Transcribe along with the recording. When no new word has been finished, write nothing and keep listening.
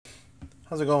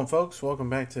How's it going, folks? Welcome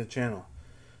back to the channel.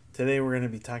 Today we're going to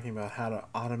be talking about how to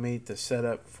automate the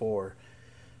setup for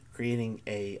creating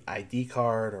a ID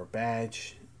card or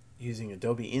badge using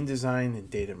Adobe InDesign and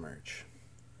Data Merge.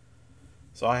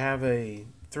 So I have a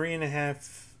 3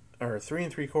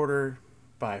 3/4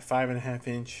 by 5.5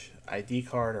 inch ID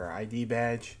card or ID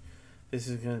badge. This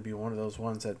is going to be one of those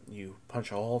ones that you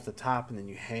punch a hole at the top and then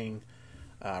you hang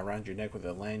around your neck with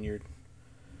a lanyard.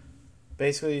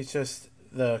 Basically, it's just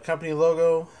the company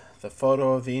logo, the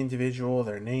photo of the individual,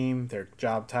 their name, their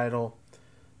job title,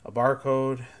 a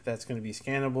barcode that's going to be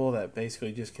scannable that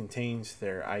basically just contains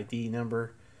their ID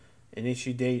number, an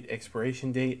issue date,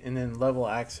 expiration date, and then level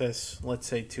access. Let's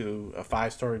say to a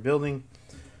 5-story building,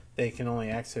 they can only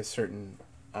access certain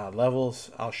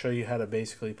levels. I'll show you how to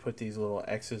basically put these little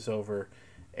X's over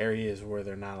areas where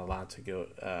they're not allowed to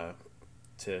go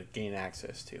to gain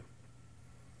access to.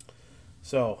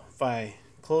 So if I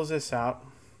close this out,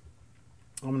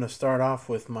 I'm going to start off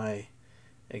with my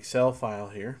Excel file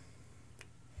here.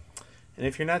 And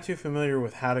if you're not too familiar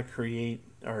with how to create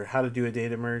or how to do a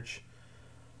data merge,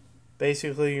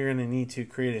 basically you're going to need to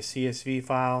create a CSV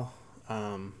file,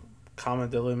 comma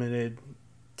delimited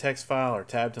text file or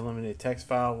tab delimited text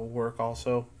file will work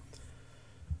also.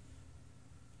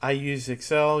 I use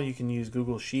Excel. You can use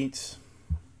Google Sheets.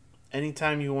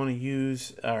 Anytime you want to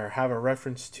use or have a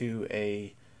reference to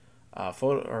a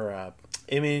photo or a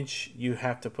image, you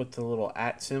have to put the little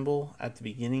 @ symbol at the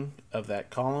beginning of that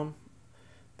column.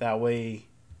 That way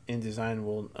InDesign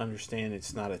will understand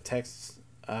it's not a text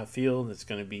field. It's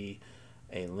going to be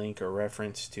a link or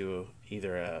reference to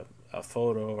either a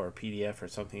photo or a PDF or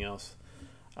something else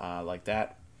like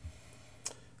that.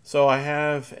 So I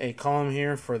have a column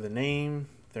here for the name,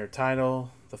 their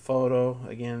title, the photo,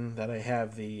 again that I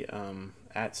have the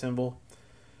 @ symbol.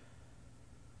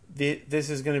 This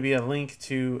is going to be a link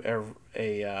to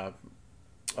a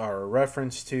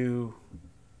reference to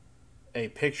a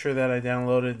picture that I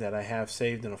downloaded that I have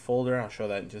saved in a folder. I'll show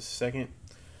that in just a second.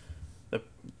 The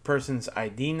person's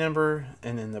ID number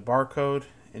and then the barcode.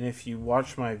 And if you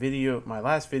watch my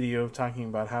last video talking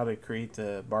about how to create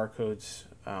the barcodes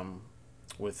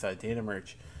with Data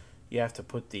Merge, you have to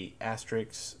put the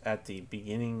asterisks at the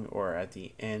beginning or at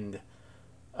the end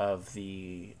of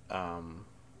the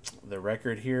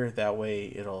record here. That way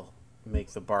it'll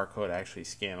make the barcode actually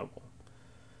scannable.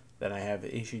 Then I have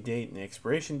the issue date and the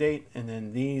expiration date, and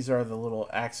then these are the little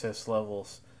access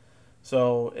levels.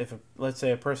 So if let's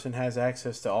say a person has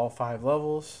access to all 5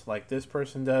 levels like this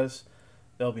person does,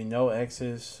 there'll be no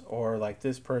X's, or like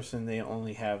this person, they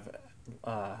only have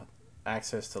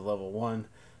access to level 1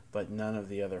 but none of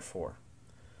the other 4.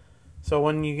 So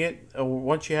when you get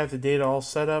once you have the data all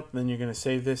set up, then you're going to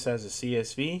save this as a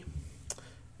CSV.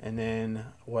 And then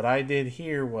what I did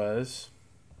here was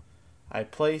I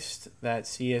placed that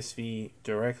CSV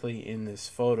directly in this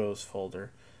photos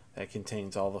folder that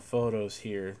contains all the photos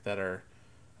here that are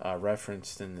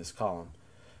referenced in this column.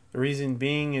 The reason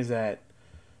being is that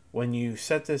when you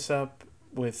set this up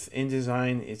with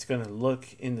InDesign, it's going to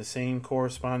look in the same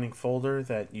corresponding folder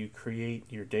that you create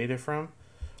your data from,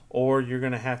 or you're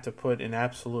going to have to put an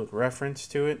absolute reference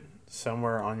to it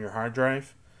somewhere on your hard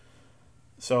drive.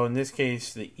 So in this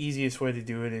case, the easiest way to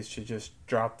do it is to just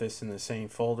drop this in the same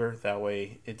folder. That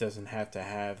way it doesn't have to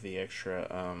have the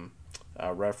extra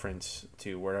reference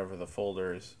to wherever the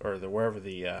folder is, or wherever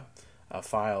the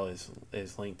file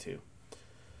is linked to.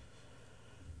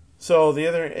 So the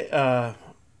other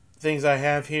things I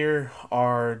have here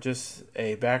are just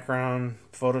a background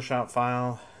Photoshop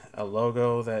file, a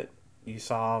logo that you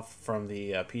saw from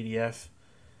the PDF,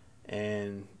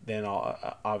 and then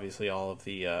obviously all of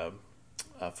the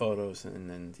photos, and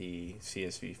then the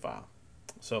CSV file.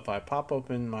 So if I pop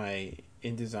open my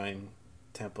InDesign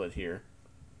template here,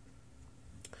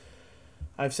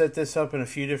 I've set this up in a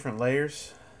few different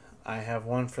layers. I have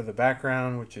one for the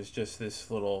background, which is just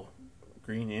this little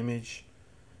green image,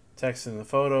 text in the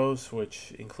photos,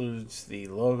 which includes the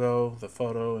logo, the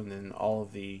photo, and then all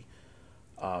of the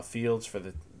fields for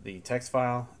the text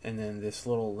file, and then this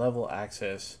little level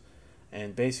access.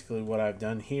 And basically what I've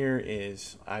done here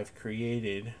is I've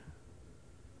created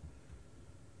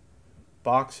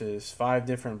boxes, 5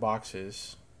 different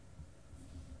boxes.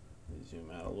 Let me zoom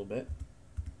out a little bit.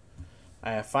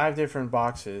 I have 5 different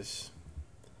boxes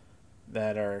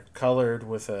that are colored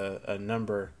with a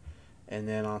number, and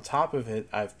then on top of it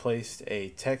I've placed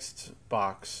a text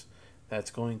box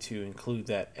that's going to include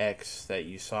that X that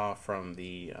you saw from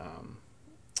the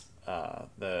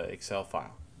Excel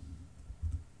file.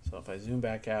 So if I zoom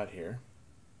back out here,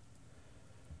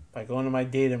 if I go into my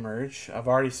data merge, I've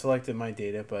already selected my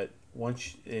data, but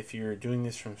if you're doing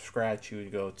this from scratch, you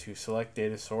would go to select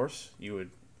data source. You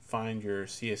would find your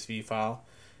CSV file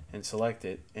and select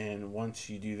it, and once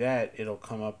you do that, it'll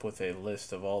come up with a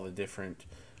list of all the different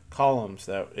columns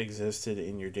that existed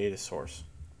in your data source.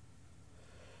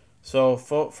 So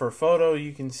for photo,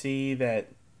 you can see that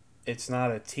it's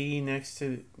not a T next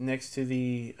to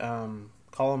the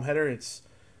column header. It's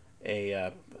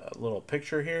a little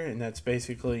picture here, and that's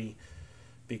basically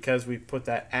because we put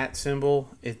that @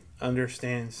 symbol. It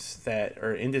understands that,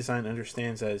 or InDesign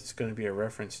understands that it's going to be a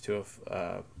reference to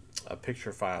a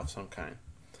picture file of some kind.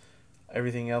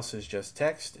 Everything else is just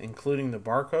text, including the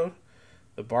barcode.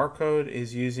 The barcode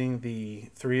is using the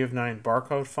 3 of 9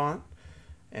 barcode font,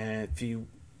 and if you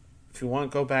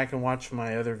want to go back and watch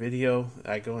my other video,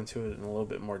 I go into it in a little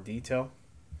bit more detail.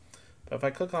 But if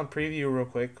I click on preview real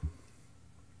quick,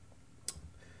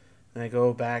 and I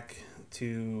go back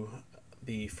to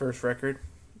the first record,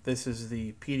 this is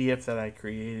the PDF that I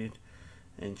created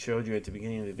and showed you at the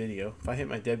beginning of the video. If I hit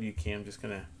my W key, I'm just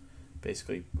going to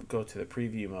basically go to the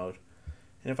preview mode.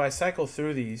 And if I cycle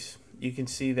through these, you can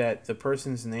see that the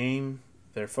person's name,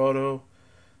 their photo,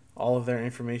 all of their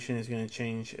information is going to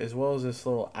change, as well as this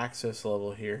little access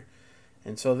level here.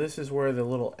 And so this is where the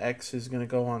little X is going to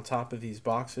go on top of these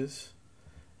boxes.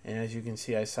 And as you can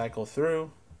see, I cycle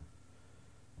through.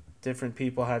 Different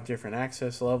people have different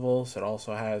access levels. It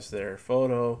also has their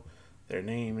photo, their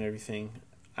name, and everything.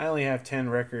 I only have 10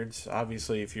 records.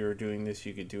 Obviously, if you were doing this,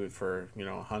 you could do it for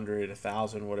 100,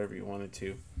 1,000, whatever you wanted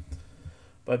to.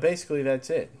 But basically, that's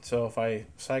it. So if I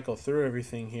cycle through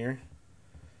everything here,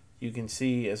 you can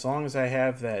see as long as I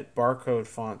have that barcode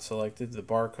font selected, the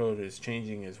barcode is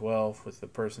changing as well with the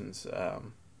person's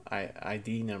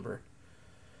ID number.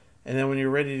 And then when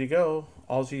you're ready to go,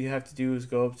 all you have to do is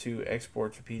go up to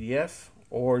export to PDF,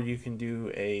 or you can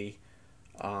do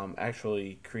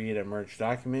actually create a merge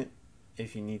document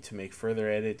if you need to make further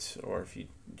edits, or if you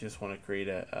just want to create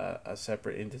a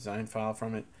separate InDesign file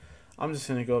from it. I'm just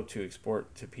going to go up to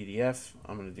export to PDF.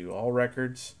 I'm going to do all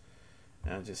records,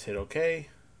 and I'll just hit OK.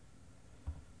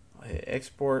 I'll hit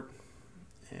export,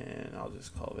 and I'll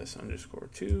just call this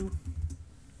 _2.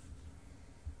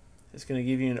 It's going to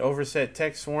give you an overset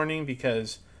text warning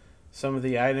because some of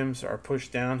the items are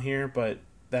pushed down here, but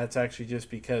that's actually just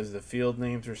because the field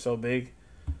names are so big.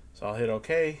 So I'll hit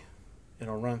OK.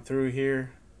 It'll run through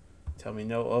here, tell me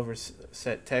no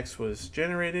overset text was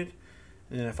generated,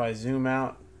 and then if I zoom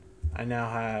out, I now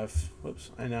have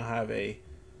a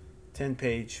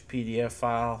 10-page PDF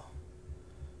file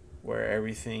where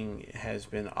everything has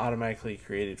been automatically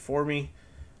created for me,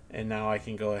 and now I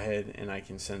can go ahead and I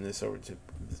can send this over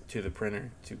to the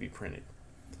printer to be printed.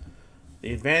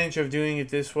 The advantage of doing it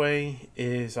this way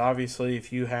is obviously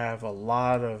if you have a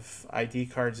lot of ID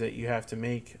cards that you have to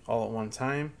make all at one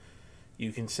time,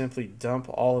 you can simply dump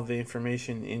all of the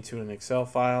information into an Excel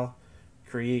file,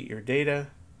 create your data,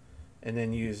 and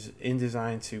then use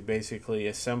InDesign to basically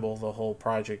assemble the whole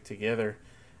project together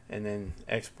and then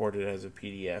export it as a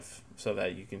PDF so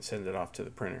that you can send it off to the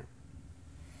printer.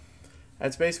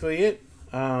 That's basically it.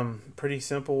 Pretty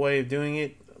simple way of doing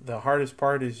it. The hardest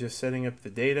part is just setting up the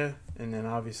data and then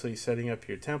obviously setting up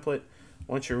your template.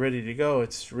 Once you're ready to go,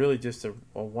 it's really just a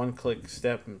one-click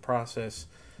step and process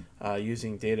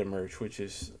using Data Merge, which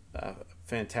is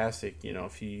fantastic,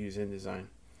 if you use InDesign.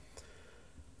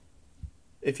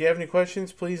 If you have any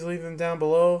questions, please leave them down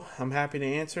below. I'm happy to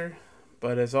answer.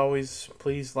 But as always,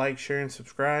 please like, share, and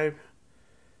subscribe.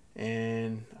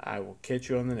 And I will catch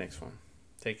you on the next one.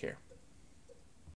 Take care.